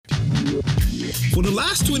For the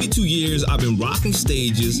last 22 years, I've been rocking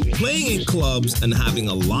stages, playing in clubs, and having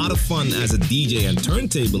a lot of fun as a DJ and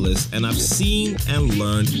turntablist, and I've seen and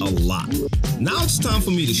learned a lot. Now it's time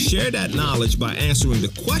for me to share that knowledge by answering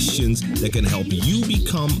the questions that can help you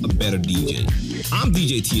become a better DJ. I'm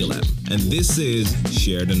DJ TLM, and this is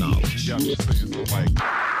Share the Knowledge.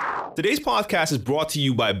 Today's podcast is brought to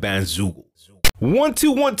you by Bandzoogle. 1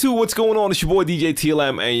 2 1 2, what's going on? It's your boy DJ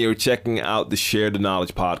TLM, and you're checking out the Share the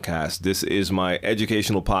Knowledge podcast. This is my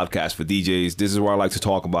educational podcast for DJs. This is where I like to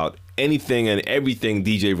talk about anything and everything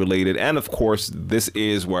DJ related, and of course, this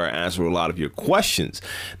is where I answer a lot of your questions.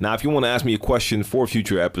 Now, if you want to ask me a question for a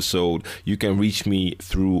future episode, you can reach me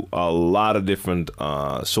through a lot of different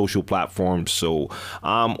social platforms. So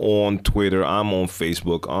I'm on Twitter, I'm on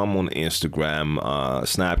Facebook, I'm on Instagram,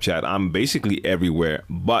 Snapchat. I'm basically everywhere,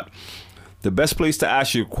 but the best place to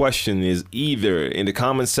ask your question is either in the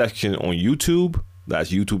comment section on YouTube,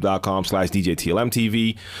 that's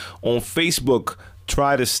youtube.com/DJTLMTV. On Facebook,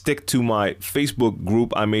 try to stick to my Facebook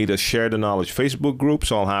group. I made a Share the Knowledge Facebook group,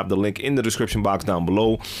 so I'll have the link in the description box down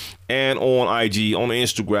below. And on IG, on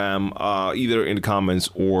Instagram, either in the comments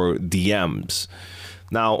or DMs.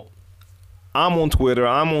 Now, I'm on Twitter,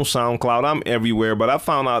 I'm on SoundCloud, I'm everywhere, but I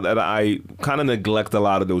found out that I kind of neglect a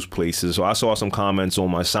lot of those places. So I saw some comments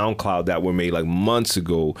on my SoundCloud that were made like months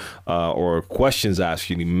ago, or questions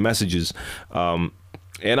actually, messages, and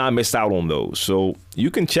I missed out on those. So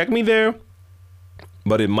you can check me there,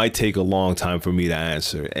 but it might take a long time for me to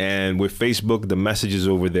answer. And with Facebook, the messages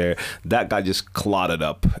over there, that got just clotted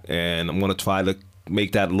up, and I'm going to try to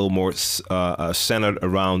make that a little more centered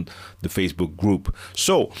around the Facebook group.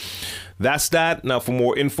 So that's that. Now, for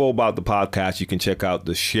more info about the podcast, you can check out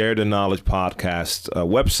the Share the Knowledge podcast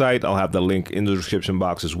website. I'll have the link in the description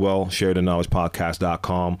box as well,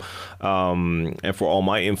 sharetheknowledgepodcast.com. And for all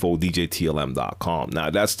my info, djtlm.com.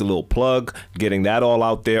 Now, that's the little plug, getting that all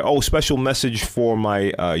out there. Oh, special message for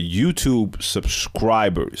my YouTube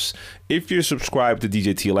subscribers. If you're subscribed to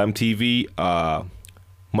DJ TLM TV,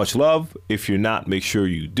 much love. If you're not, make sure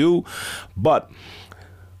you do. But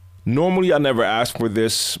normally I never ask for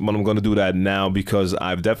this, but I'm going to do that now because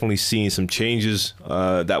I've definitely seen some changes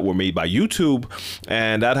that were made by YouTube,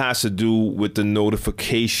 and that has to do with the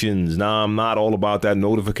notifications. Now, I'm not all about that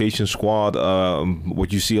notification squad,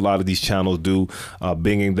 what you see a lot of these channels do,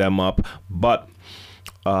 binging them up, but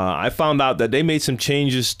I found out that they made some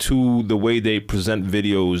changes to the way they present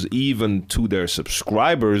videos, even to their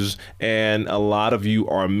subscribers, and a lot of you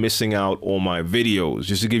are missing out on my videos.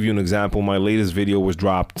 Just to give you an example, my latest video was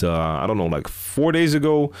dropped, I don't know, like 4 days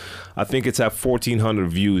ago. I think it's at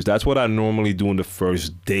 1,400 views. That's what I normally do in the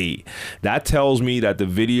first day. That tells me that the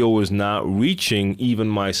video is not reaching even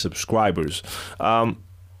my subscribers.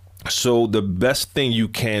 So the best thing you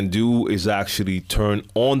can do is actually turn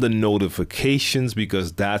on the notifications,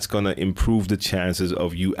 because that's going to improve the chances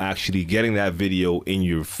of you actually getting that video in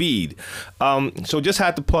your feed. So just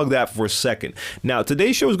had to plug that for a second. Now,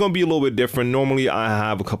 today's show is going to be a little bit different. Normally, I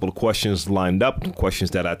have a couple of questions lined up,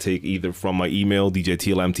 questions that I take either from my email,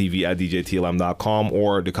 djtlmtv@djtlm.com,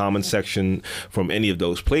 or the comment section from any of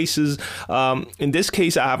those places. In this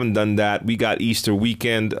case, I haven't done that. We got Easter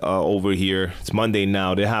weekend over here. It's Monday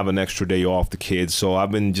now. They have an extra day off, the kids, so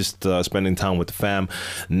I've been just spending time with the fam,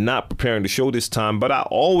 not preparing the show this time, but I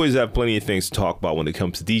always have plenty of things to talk about when it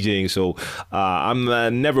comes to DJing, so I'm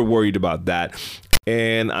never worried about that.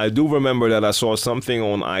 And I do remember that I saw something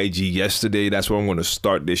on IG yesterday. That's where I'm going to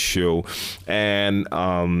start this show, and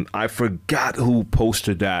I forgot who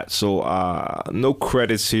posted that, so no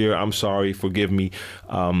credits here, I'm sorry, forgive me,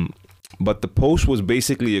 but the post was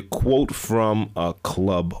basically a quote from a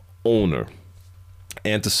club owner.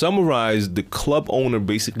 And to summarize, the club owner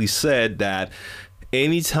basically said that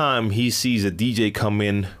anytime he sees a DJ come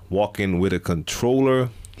in, walk in with a controller,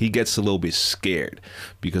 he gets a little bit scared,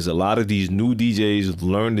 because a lot of these new DJs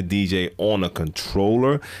learn to DJ on a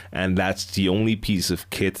controller, and that's the only piece of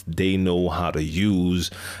kit they know how to use,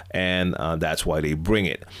 and that's why they bring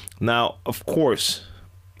it. Now, of course,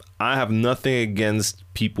 I have nothing against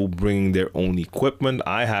people bringing their own equipment.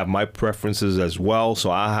 I have my preferences as well.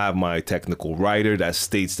 So I have my technical writer that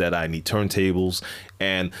states that I need turntables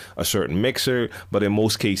and a certain mixer. But in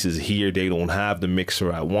most cases here, they don't have the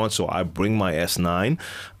mixer I want. So I bring my S9.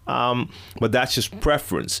 But that's just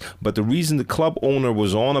preference. But the reason the club owner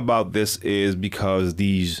was on about this is because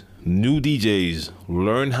these new DJs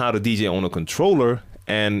learn how to DJ on a controller.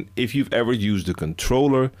 And if you've ever used a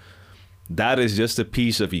controller, that is just a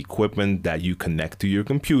piece of equipment that you connect to your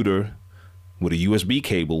computer with a USB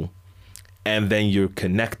cable, and then you're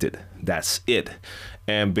connected. That's it.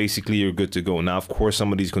 And basically you're good to go. Now, of course,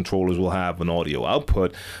 some of these controllers will have an audio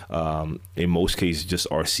output, in most cases just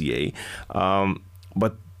RCA,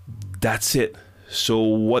 but that's it. So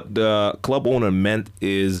what the club owner meant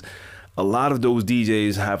is a lot of those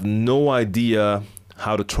DJs have no idea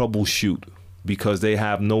how to troubleshoot because they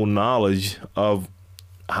have no knowledge of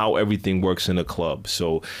how everything works in a club.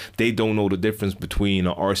 So they don't know the difference between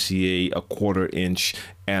a RCA, a 1/4 inch,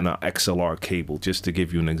 and an XLR cable, just to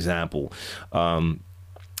give you an example.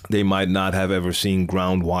 They might not have ever seen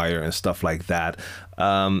ground wire and stuff like that.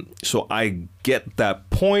 So I get that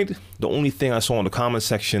point. The only thing I saw in the comment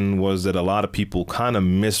section was that a lot of people kind of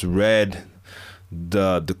misread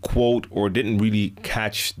the quote or didn't really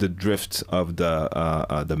catch the drift of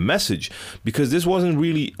the message, because this wasn't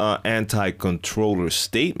really an anti-controller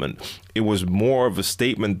statement. It was more of a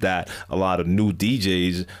statement that a lot of new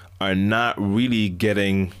DJs are not really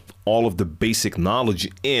getting all of the basic knowledge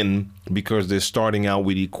in, because they're starting out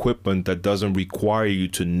with equipment that doesn't require you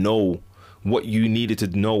to know what you needed to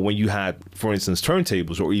know when you had, for instance,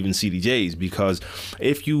 turntables or even CDJs. Because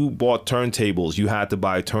if you bought turntables, you had to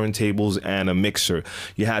buy turntables and a mixer.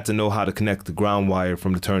 You had to know how to connect the ground wire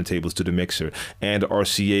from the turntables to the mixer and the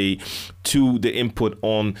RCA to the input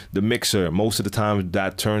on the mixer. Most of the time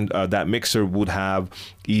that mixer would have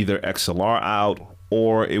either XLR out,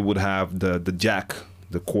 or it would have the jack,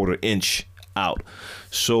 the 1/4 inch out.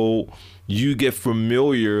 So you get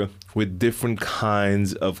familiar with different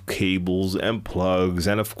kinds of cables and plugs,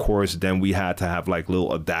 and of course then we had to have like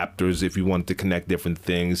little adapters if you wanted to connect different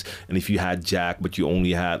things. And if you had jack but you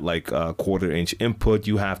only had like a 1/4 inch input,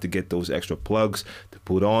 you have to get those extra plugs to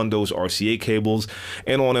put on those RCA cables,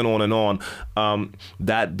 and on and on and on.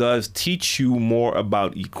 That does teach you more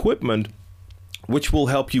about equipment, which will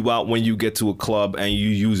help you out when you get to a club and you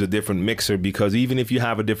use a different mixer, because even if you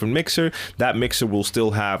have a different mixer, that mixer will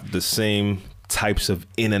still have the same types of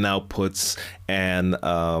in and outputs, and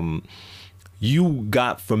you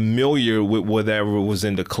got familiar with whatever was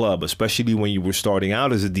in the club. Especially when you were starting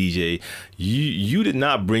out as a DJ, you did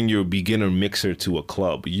not bring your beginner mixer to a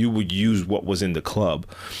club. You would use what was in the club.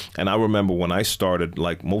 And I remember when I started,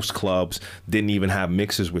 like, most clubs didn't even have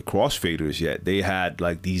mixers with crossfaders yet. They had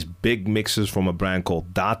like these big mixers from a brand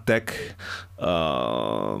called Dotec,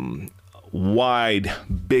 wide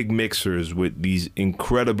big mixers with these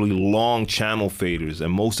incredibly long channel faders,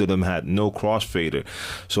 and most of them had no crossfader.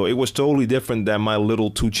 So it was totally different than my little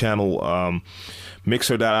 2-channel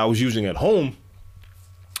mixer that I was using at home.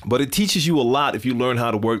 But it teaches you a lot if you learn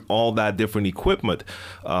how to work all that different equipment.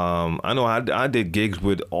 I know I did gigs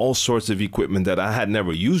with all sorts of equipment that I had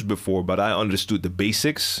never used before, but I understood the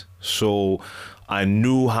basics. So I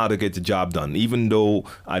knew how to get the job done, even though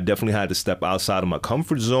I definitely had to step outside of my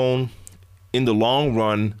comfort zone. In the long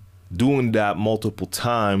run, doing that multiple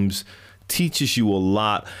times teaches you a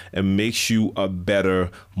lot and makes you a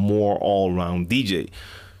better, more all-around DJ.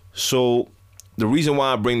 So the reason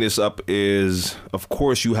why I bring this up is, of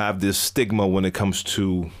course, you have this stigma when it comes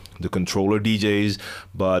to the controller DJs,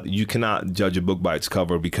 but you cannot judge a book by its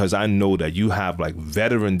cover, because I know that you have like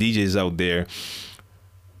veteran DJs out there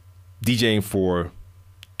DJing for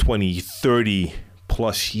 20, 30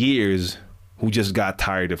 plus years who just got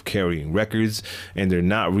tired of carrying records, and they're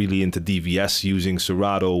not really into DVS using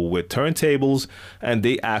Serato with turntables, and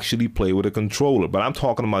they actually play with a controller. But I'm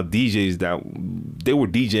talking about DJs that they were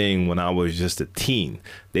DJing when I was just a teen.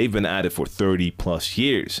 They've been at it for 30 plus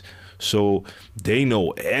years. So they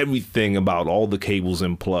know everything about all the cables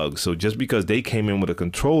and plugs. So just because they came in with a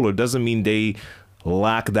controller doesn't mean they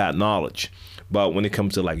lack that knowledge. But when it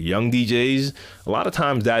comes to like young DJs, a lot of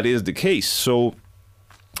times that is the case. So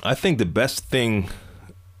I think the best thing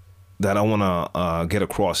that I want to get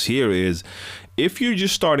across here is, if you're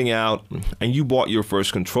just starting out and you bought your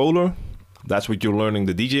first controller, that's what you're learning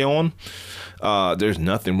to DJ on, there's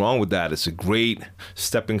nothing wrong with that. It's a great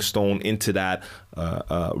stepping stone into that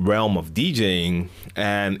realm of DJing,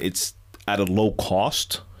 and it's at a low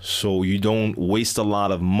cost, so you don't waste a lot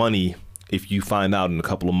of money. If you find out in a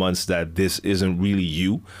couple of months that this isn't really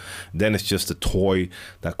you, then it's just a toy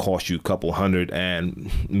that costs you a couple $100, and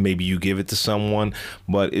maybe you give it to someone,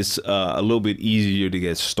 but it's a little bit easier to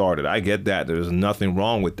get started. I get that. There's nothing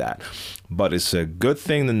wrong with that. But it's a good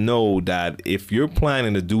thing to know that if you're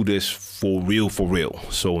planning to do this for real,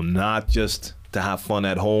 so not just to have fun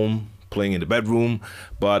at home, playing in the bedroom,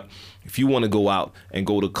 but if you want to go out and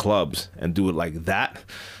go to clubs and do it like that,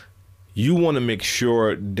 you want to make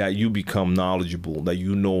sure that you become knowledgeable, that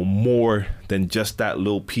you know more than just that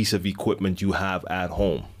little piece of equipment you have at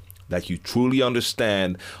home. that you truly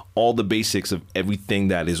understand all the basics of everything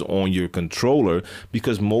that is on your controller,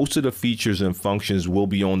 because most of the features and functions will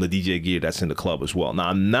be on the DJ gear that's in the club as well. Now,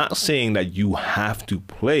 I'm not saying that you have to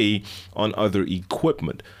play on other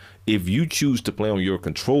equipment. If you choose to play on your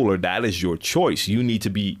controller, that is your choice. You need to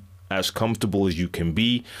be as comfortable as you can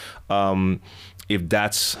be if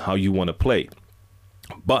that's how you want to play.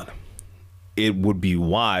 But it would be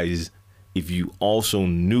wise if you also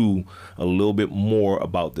knew a little bit more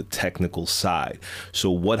about the technical side.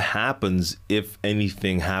 So what happens if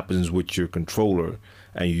anything happens with your controller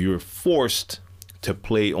and you're forced to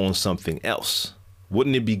play on something else?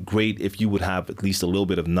 Wouldn't it be great if you would have at least a little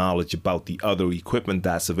bit of knowledge about the other equipment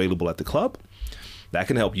that's available at the club? That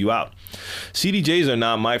can help you out. CDJs are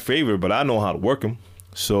not my favorite, but I know how to work them.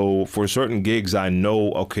 So for certain gigs, I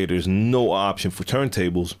know, okay, there's no option for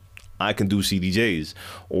turntables. I can do CDJs.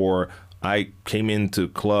 Or I came into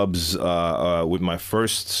clubs with my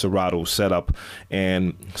first Serato setup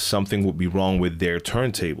and something would be wrong with their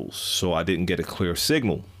turntables. So I didn't get a clear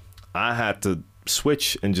signal. I had to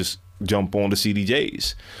switch and just jump on the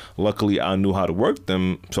CDJs. Luckily, I knew how to work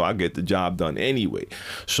them, so I get the job done anyway.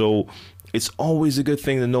 So it's always a good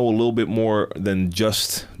thing to know a little bit more than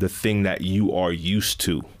just the thing that you are used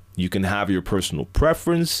to. You can have your personal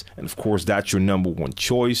preference, and of course, that's your number one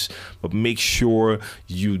choice, but make sure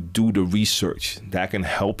you do the research. That can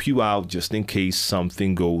help you out just in case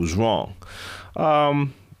something goes wrong.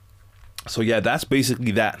 So yeah, that's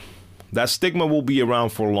basically that. That stigma will be around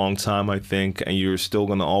for a long time, I think, and you're still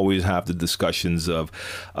going to always have the discussions of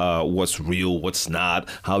what's real, what's not,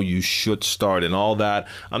 how you should start and all that.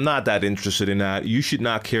 I'm not that interested in that. You should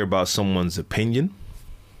not care about someone's opinion.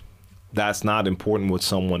 That's not important what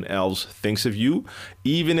someone else thinks of you.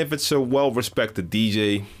 Even if it's a well-respected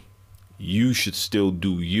DJ, you should still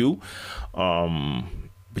do you.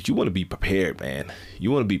 But you want to be prepared, man.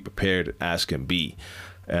 You want to be prepared as can be.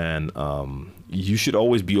 And you should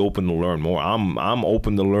always be open to learn more. I'm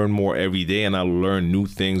open to learn more every day, and I learn new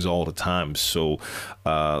things all the time. So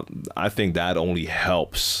I think that only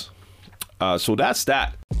helps. So that's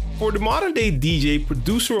that. For the modern day DJ,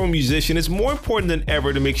 producer, or musician, it's more important than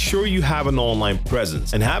ever to make sure you have an online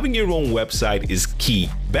presence, and having your own website is key.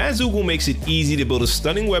 Bandzoogle makes it easy to build a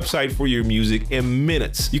stunning website for your music in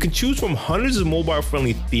minutes. You can choose from hundreds of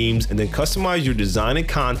mobile-friendly themes and then customize your design and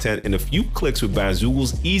content in a few clicks with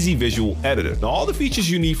Bandzoogle's easy visual editor. Now, all the features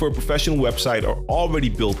you need for a professional website are already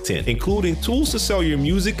built in, including tools to sell your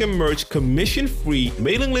music and merch commission-free,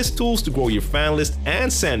 mailing list tools to grow your fan list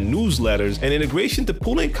and send newsletters, and integration to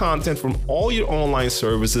pull in content from all your online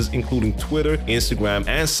services, including Twitter, Instagram,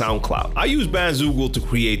 and SoundCloud. I use Bandzoogle to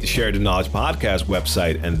create the Share the Knowledge podcast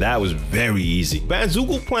website, and that was very easy.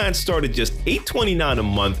 Bandzoogle plans start at just $8.29 a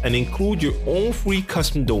month and include your own free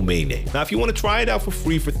custom domain name. Now, if you want to try it out for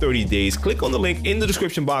free for 30 days, click on the link in the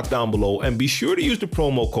description box down below and be sure to use the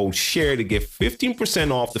promo code SHARE to get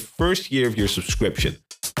 15% off the first year of your subscription.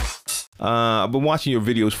 I've been watching your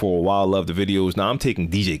videos for a while. Love the videos. Now I'm taking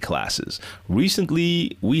DJ classes.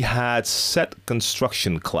 Recently, we had set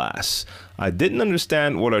construction class. I didn't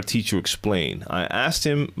understand what our teacher explained. I asked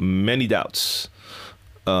him many doubts.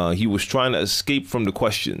 He was trying to escape from the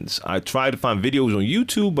questions. I tried to find videos on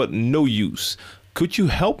YouTube, but no use. Could you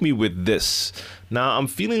help me with this? Now, I'm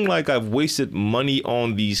feeling like I've wasted money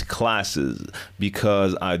on these classes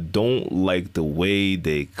because I don't like the way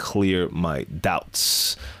they clear my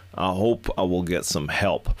doubts. I hope I will get some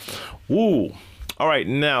help. Ooh. All right,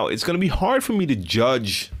 now it's going to be hard for me to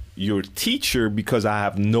judge your teacher because I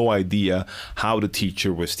have no idea how the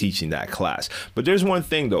teacher was teaching that class. But there's one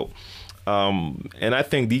thing though. And I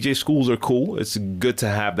think DJ schools are cool. It's good to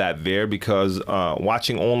have that there because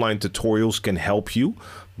watching online tutorials can help you,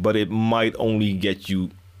 but it might only get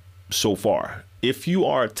you so far. If you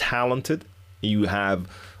are talented, you have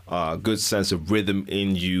a good sense of rhythm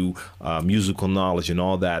in you, musical knowledge and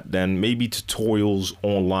all that, then maybe tutorials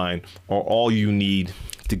online are all you need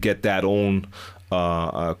to get that own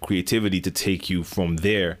creativity to take you from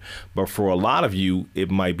there. But for a lot of you,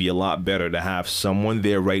 it might be a lot better to have someone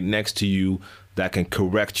there right next to you that can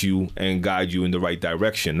correct you and guide you in the right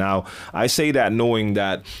direction. Now, I say that knowing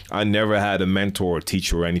that I never had a mentor or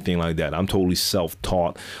teacher or anything like that. I'm totally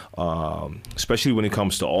self-taught, especially when it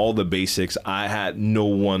comes to all the basics. I had no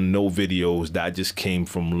videos. That just came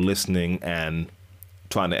from listening and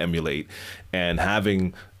trying to emulate and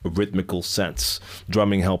having a rhythmical sense.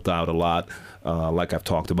 Drumming helped out a lot, like I've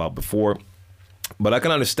talked about before. But I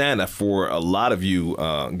can understand that for a lot of you,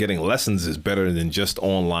 getting lessons is better than just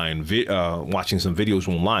online watching some videos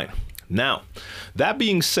online. Now, that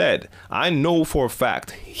being said, I know for a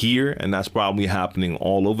fact here, and that's probably happening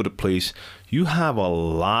all over the place, you have a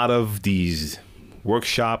lot of these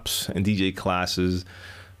workshops and DJ classes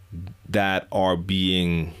that are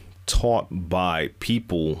being taught by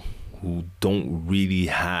people who don't really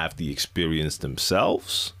have the experience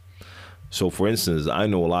themselves. So for instance, I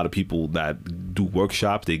know a lot of people that do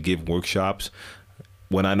workshops, they give workshops.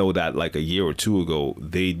 When I know that like a year or two ago,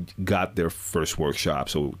 they got their first workshop.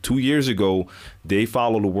 So 2 years ago, they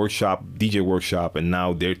followed a workshop, DJ workshop, and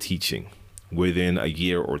now they're teaching within a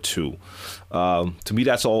year or two. To me,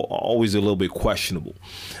 that's always a little bit questionable.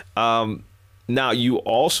 Now, you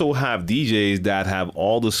also have DJs that have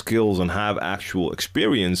all the skills and have actual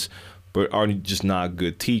experience, but are just not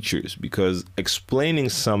good teachers, because explaining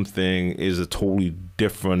something is a totally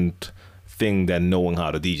different thing than knowing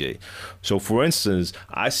how to DJ. So for instance,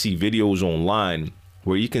 I see videos online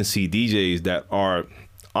where you can see DJs that are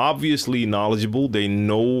obviously knowledgeable. They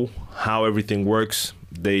know how everything works.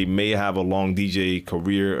 They may have a long DJ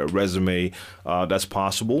career, a resume, that's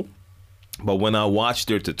possible. But when I watch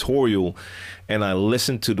their tutorial and I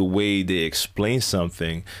listen to the way they explain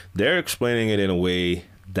something, they're explaining it in a way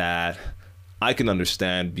that I can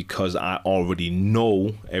understand because I already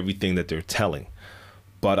know everything that they're telling.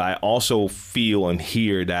 But I also feel and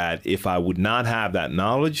hear that if I would not have that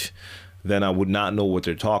knowledge, then I would not know what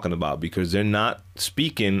they're talking about, because they're not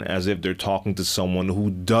speaking as if they're talking to someone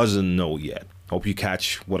who doesn't know yet. Hope you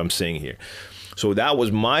catch what I'm saying here. So that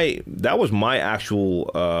was my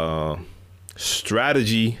actual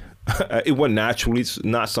strategy. It went naturally. It's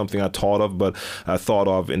not something I thought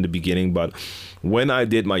of in the beginning. But when I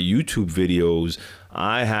did my YouTube videos,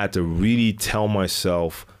 I had to really tell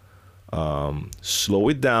myself, slow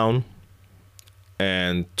it down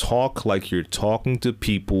and talk like you're talking to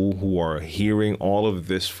people who are hearing all of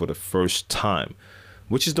this for the first time,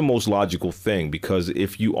 which is the most logical thing, because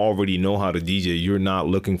if you already know how to DJ, you're not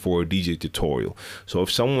looking for a DJ tutorial. So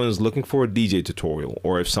if someone's looking for a DJ tutorial,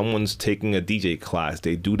 or if someone's taking a DJ class,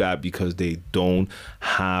 they do that because they don't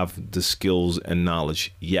have the skills and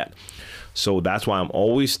knowledge yet. So that's why I'm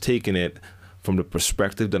always taking it from the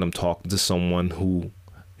perspective that I'm talking to someone who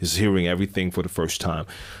is hearing everything for the first time.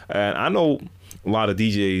 And I know a lot of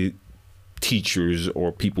DJ teachers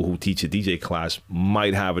or people who teach a DJ class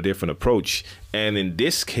might have a different approach. And in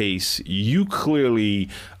this case, you clearly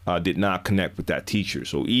did not connect with that teacher.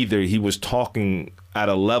 So either he was talking at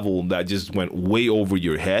a level that just went way over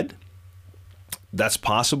your head. That's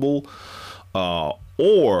possible.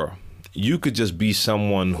 Or you could just be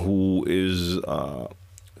someone who is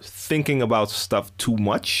thinking about stuff too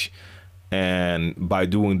much. And by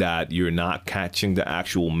doing that, you're not catching the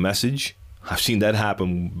actual message. I've seen that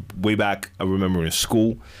happen way back. I remember in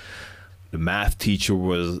school, the math teacher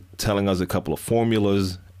was telling us a couple of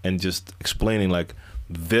formulas and just explaining like,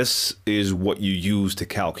 this is what you use to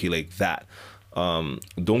calculate that.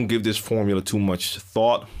 Don't give this formula too much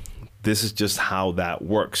thought. This is just how that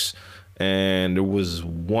works. And there was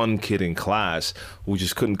one kid in class who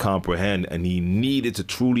just couldn't comprehend, and he needed to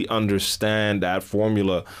truly understand that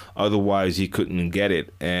formula. Otherwise, he couldn't get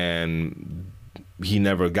it, and he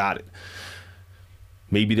never got it.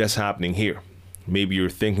 Maybe that's happening here. Maybe you're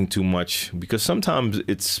thinking too much, because sometimes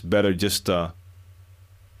it's better just to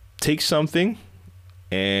take something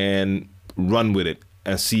and run with it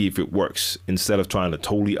and see if it works, instead of trying to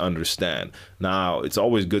totally understand. Now, it's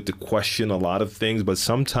always good to question a lot of things, but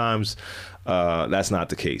sometimes that's not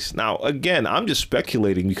the case. Now, again, I'm just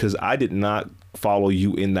speculating because I did not follow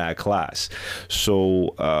you in that class.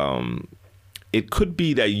 So it could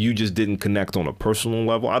be that you just didn't connect on a personal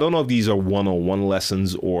level. I don't know if these are one-on-one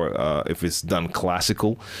lessons or if it's done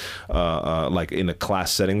classical, like in a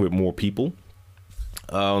class setting with more people.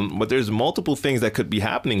 But there's multiple things that could be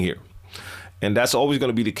happening here. And that's always going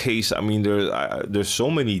to be the case. I mean, there's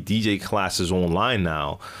so many DJ classes online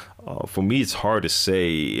now. For me, it's hard to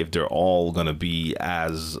say if they're all going to be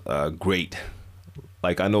as great.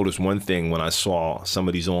 Like, I noticed one thing when I saw some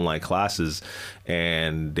of these online classes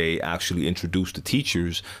and they actually introduced the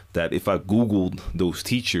teachers, that if I Googled those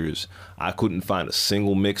teachers, I couldn't find a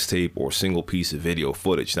single mixtape or single piece of video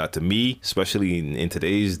footage. Now, to me, especially in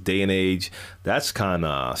today's day and age, that's kind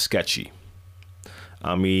of sketchy.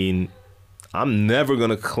 I mean, I'm never going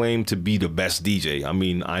to claim to be the best DJ. I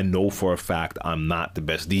mean, I know for a fact I'm not the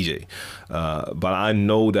best DJ. But I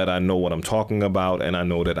know that I know what I'm talking about, and I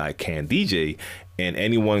know that I can DJ. And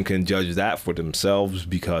anyone can judge that for themselves,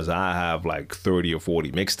 because I have like 30 or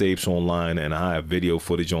 40 mixtapes online, and I have video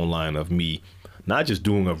footage online of me not just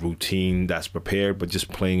doing a routine that's prepared, but just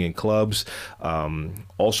playing in clubs,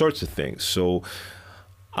 all sorts of things. So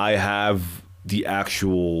I have the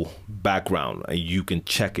actual background, and you can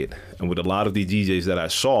check it. And with a lot of the DJs that I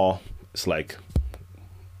saw, it's like,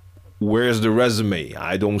 where's the resume?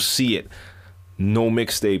 I don't see it. No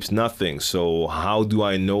mixtapes, nothing. So how do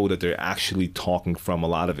I know that they're actually talking from a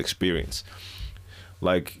lot of experience?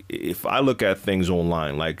 Like, if I look at things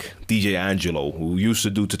online, like DJ Angelo, who used to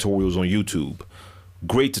do tutorials on YouTube,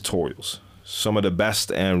 great tutorials, some of the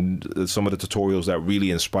best, and some of the tutorials that really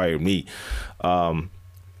inspired me.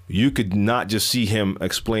 You could not just see him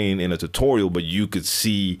explain in a tutorial, but you could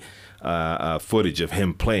see footage of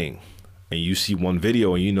him playing. And you see one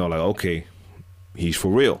video and you know, like, okay, he's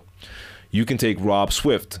for real. You can take Rob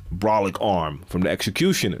Swift, Brolic Arm from the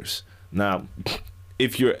Executioners. Now,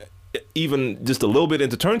 if you're even just a little bit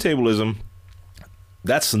into turntablism,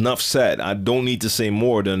 that's enough said. I don't need to say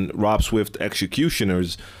more than Rob Swift,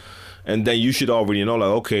 Executioners. And then you should already know, like,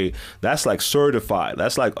 okay, that's like certified.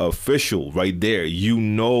 That's like official right there. You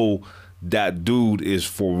know that dude is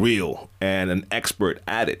for real and an expert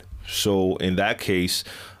at it. So in that case,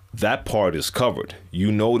 that part is covered.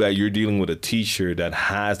 You know that you're dealing with a teacher that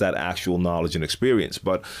has that actual knowledge and experience.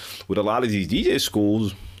 But with a lot of these DJ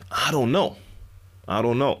schools, I don't know.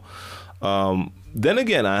 Then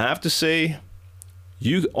again, I have to say,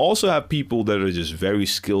 you also have people that are just very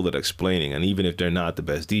skilled at explaining. And even if they're not the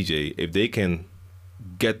best DJ, if they can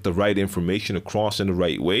get the right information across in the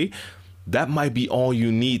right way, that might be all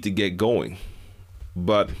you need to get going.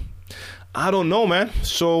 But I don't know, man.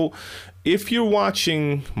 So if you're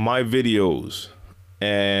watching my videos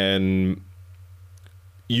and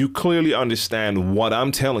you clearly understand what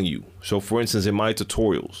I'm telling you, so for instance, in my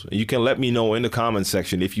tutorials, you can let me know in the comment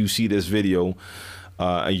section if you see this video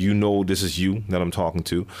and you know this is you that I'm talking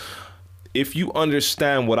to. If you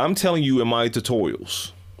understand what I'm telling you in my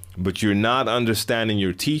tutorials, but you're not understanding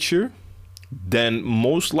your teacher, then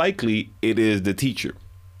most likely it is the teacher.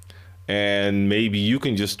 And maybe you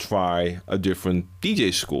can just try a different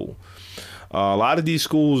DJ school. A lot of these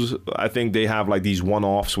schools, I think they have like these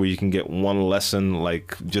one-offs where you can get one lesson,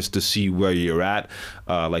 like just to see where you're at,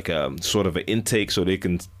 like a sort of an intake so they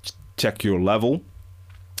can check your level,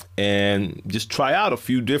 and just try out a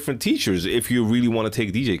few different teachers if you really want to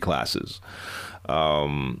take DJ classes.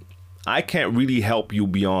 I can't really help you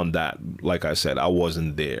beyond that. Like I said, I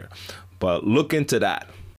wasn't there, but look into that.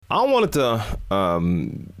 I wanted to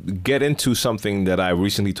get into something that I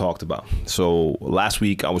recently talked about. So last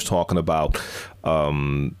week I was talking about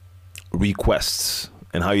requests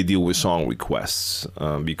and how you deal with song requests,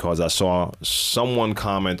 because I saw someone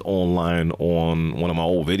comment online on one of my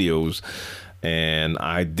old videos and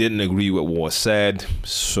I didn't agree with what was said.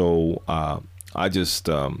 So I just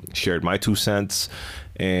shared my 2 cents,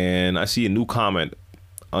 and I see a new comment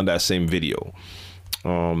on that same video.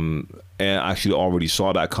 And I actually already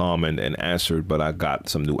saw that comment and answered, but I got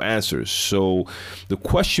some new answers. So the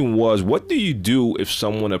question was, what do you do if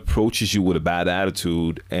someone approaches you with a bad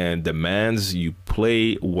attitude and demands you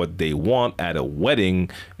play what they want at a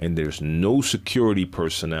wedding and there's no security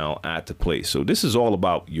personnel at the place? So this is all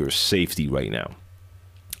about your safety right now.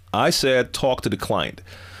 I said, talk to the client.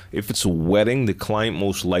 If it's a wedding, the client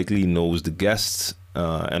most likely knows the guests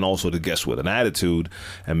and also the guests with an attitude,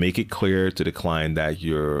 and make it clear to the client that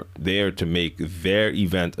you're there to make their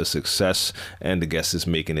event a success and the guest is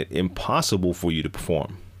making it impossible for you to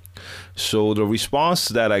perform. So the response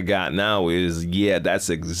that I got now is, yeah, that's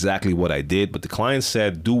exactly what I did. But the client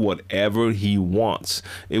said, do whatever he wants.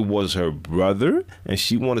 It was her brother and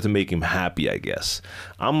she wanted to make him happy, I guess.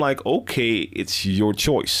 I'm like, okay, it's your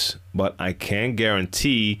choice, but I can't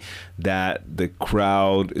guarantee that the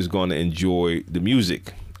crowd is going to enjoy the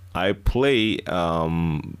music. I play,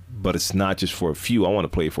 but it's not just for a few. I want to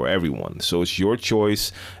play for everyone. So it's your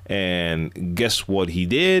choice. And guess what he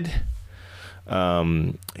did?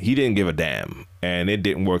 He didn't give a damn, and it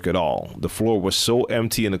didn't work at all. The floor was so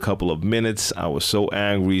empty in a couple of minutes. I was so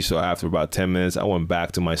angry. So after about 10 minutes, I went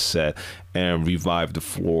back to my set and revived the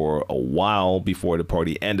floor a while before the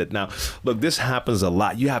party ended. Now, look, this happens a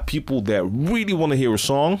lot. You have people that really want to hear a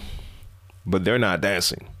song, but they're not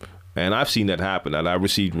dancing. And I've seen that happen. And I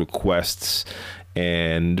received requests,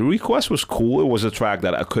 and the request was cool. It was a track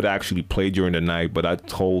that I could actually play during the night, but I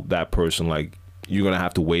told that person, like, you're going to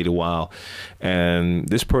have to wait a while. And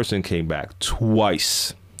this person came back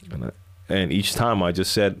twice. And each time I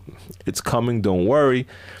just said, it's coming, don't worry.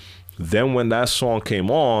 Then when that song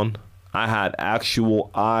came on, I had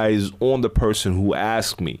actual eyes on the person who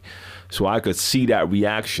asked me, so I could see that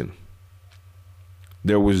reaction.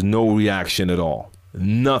 There was no reaction at all.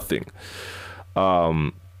 Nothing.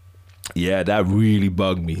 Yeah, that really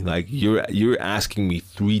bugged me. Like, you're asking me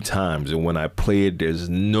 3 times, and when I play it, there's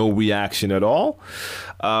no reaction at all.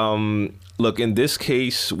 Look, in this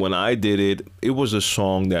case, when I did it, it was a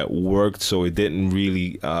song that worked, so it didn't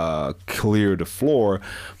really clear the floor.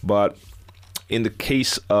 But in the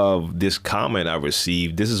case of this comment I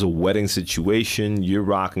received, this is a wedding situation. You're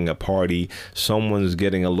rocking a party. Someone's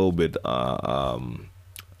getting a little bit, I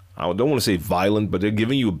don't want to say violent, but they're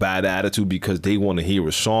giving you a bad attitude because they want to hear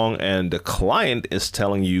a song, and the client is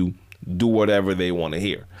telling you do whatever they want to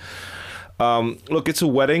hear. Look, it's a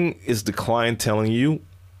wedding. Is the client telling you?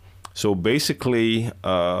 So basically,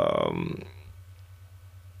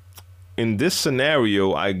 in this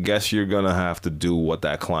scenario, I guess you're going to have to do what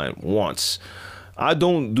that client wants. I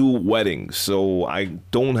don't do weddings, so I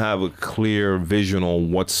don't have a clear vision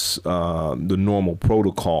on what's the normal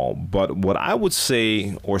protocol. But what I would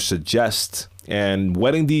say or suggest, and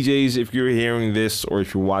wedding DJs, if you're hearing this or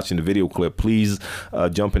if you're watching the video clip, please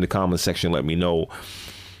jump in the comment section and let me know.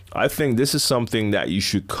 I think this is something that you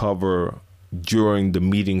should cover during the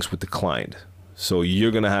meetings with the client. So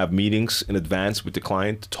you're gonna have meetings in advance with the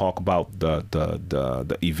client to talk about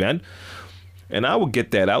the event, and I would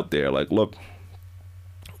get that out there. Like, look,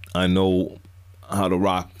 I know how to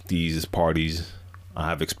rock these parties. I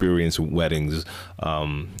have experience with weddings.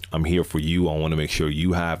 I'm here for you. I want to make sure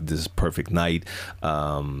you have this perfect night,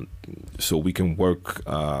 so we can work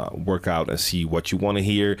out and see what you want to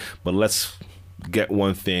hear. But let's get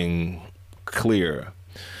one thing clear.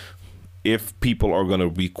 If people are going to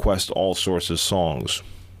request all sorts of songs,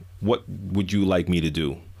 what would you like me to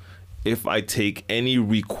do? If I take any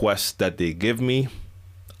request that they give me,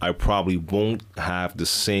 I probably won't have the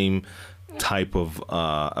same type of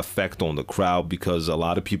effect on the crowd, because a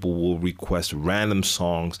lot of people will request random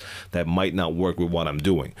songs that might not work with what I'm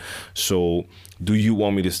doing. So do you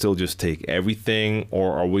want me to still just take everything,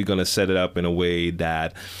 or are we going to set it up in a way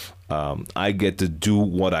that I get to do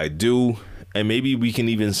what I do? And maybe we can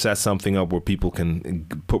even set something up where people can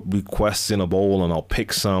put requests in a bowl and I'll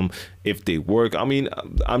pick some if they work. I mean,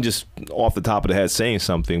 I'm just off the top of the head saying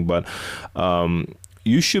something, but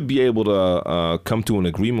you should be able to come to an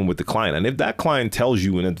agreement with the client. And if that client tells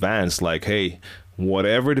you in advance, like, hey,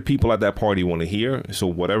 whatever the people at that party want to hear, so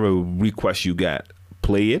whatever request you get,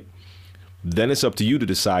 play it, then it's up to you to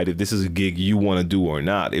decide if this is a gig you want to do or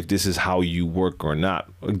not, if this is how you work or not.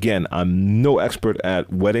 Again, I'm no expert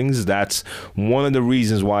at weddings. That's one of the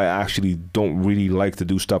reasons why I actually don't really like to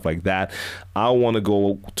do stuff like that. I want to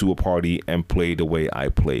go to a party and play the way I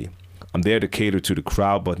play. I'm there to cater to the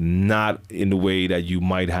crowd, but not in the way that you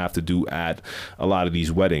might have to do at a lot of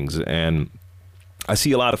these weddings. And I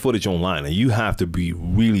see a lot of footage online, and you have to be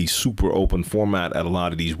really super open format at a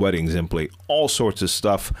lot of these weddings and play all sorts of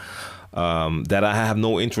stuff that I have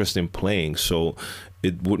no interest in playing. So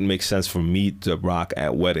it wouldn't make sense for me to rock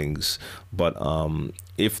at weddings. But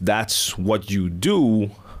if that's what you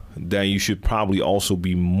do, then you should probably also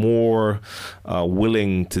be more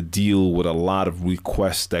willing to deal with a lot of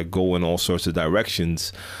requests that go in all sorts of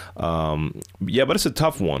directions. Yeah, but it's a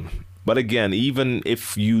tough one. But again, even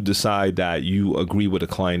if you decide that you agree with a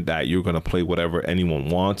client that you're going to play whatever anyone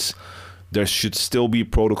wants, there should still be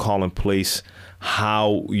protocol in place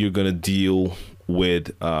how you're going to deal with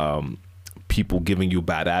people giving you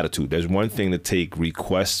bad attitude. There's one thing to take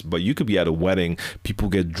requests, but you could be at a wedding, people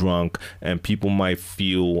get drunk, and people might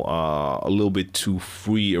feel a little bit too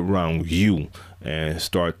free around you and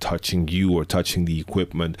start touching you or touching the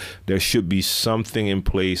equipment. There should be something in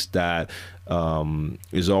place that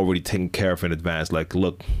is already taken care of in advance. Like,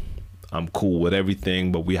 look, I'm cool with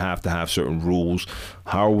everything, but we have to have certain rules.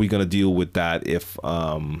 How are we going to deal with that if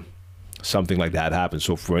something like that happens?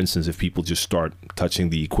 So for instance, if people just start touching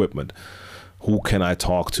the equipment, who can I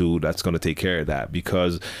talk to that's going to take care of that?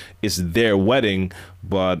 Because it's their wedding,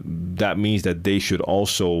 but that means that they should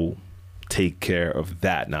also take care of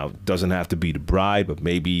that. Now, it doesn't have to be the bride, but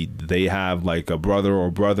maybe they have like a brother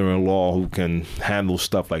or brother-in-law who can handle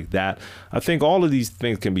stuff like that. I think all of these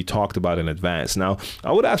things can be talked about in advance. Now,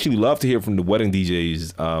 I would actually love to hear from the wedding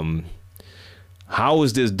DJs. How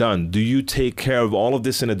is this done? Do you take care of all of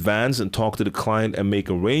this in advance and talk to the client and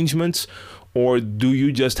make arrangements? Or do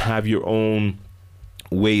you just have your own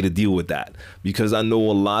way to deal with that? Because I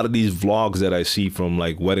know a lot of these vlogs that I see from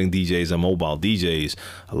like wedding DJs and mobile DJs,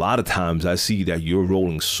 a lot of times I see that you're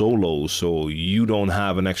rolling solos, so you don't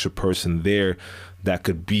have an extra person there that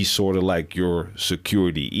could be sort of like your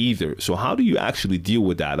security either. So how do you actually deal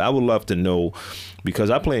with that? I would love to know, because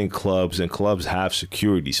I play in clubs and clubs have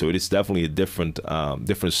security, so it's definitely a different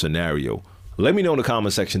different scenario. Let me know in the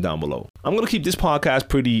comment section down below. I'm gonna keep this podcast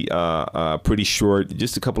pretty short.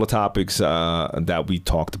 Just a couple of topics that we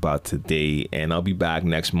talked about today, and I'll be back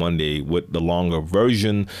next Monday with the longer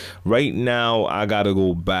version. Right now, I gotta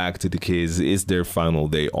go back to the kids. It's their final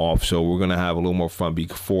day off, so we're gonna have a little more fun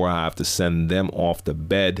before I have to send them off to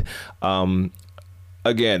bed.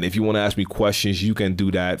 Again, if you want to ask me questions, you can do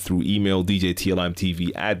that through email,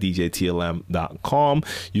 djtlmtv@djtlm.com.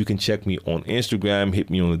 You can check me on Instagram, hit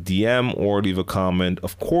me on a DM, or leave a comment.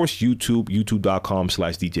 Of course,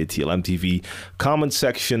 youtube.com/djtlmtv. Comment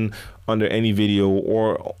section under any video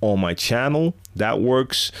or on my channel. That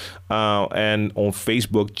works. And on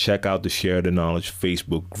Facebook, check out the Share the Knowledge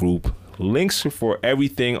Facebook group. Links for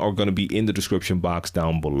everything are going to be in the description box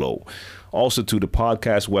down below. Also to the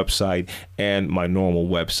podcast website and my normal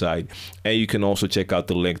website. And you can also check out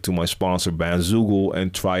the link to my sponsor, Bandzoogle,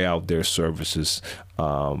 and try out their services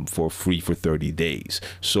for free for 30 days.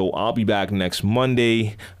 So I'll be back next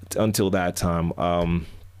Monday. Until that time,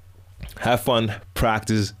 have fun,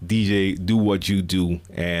 practice, DJ, do what you do,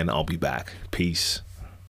 and I'll be back. Peace.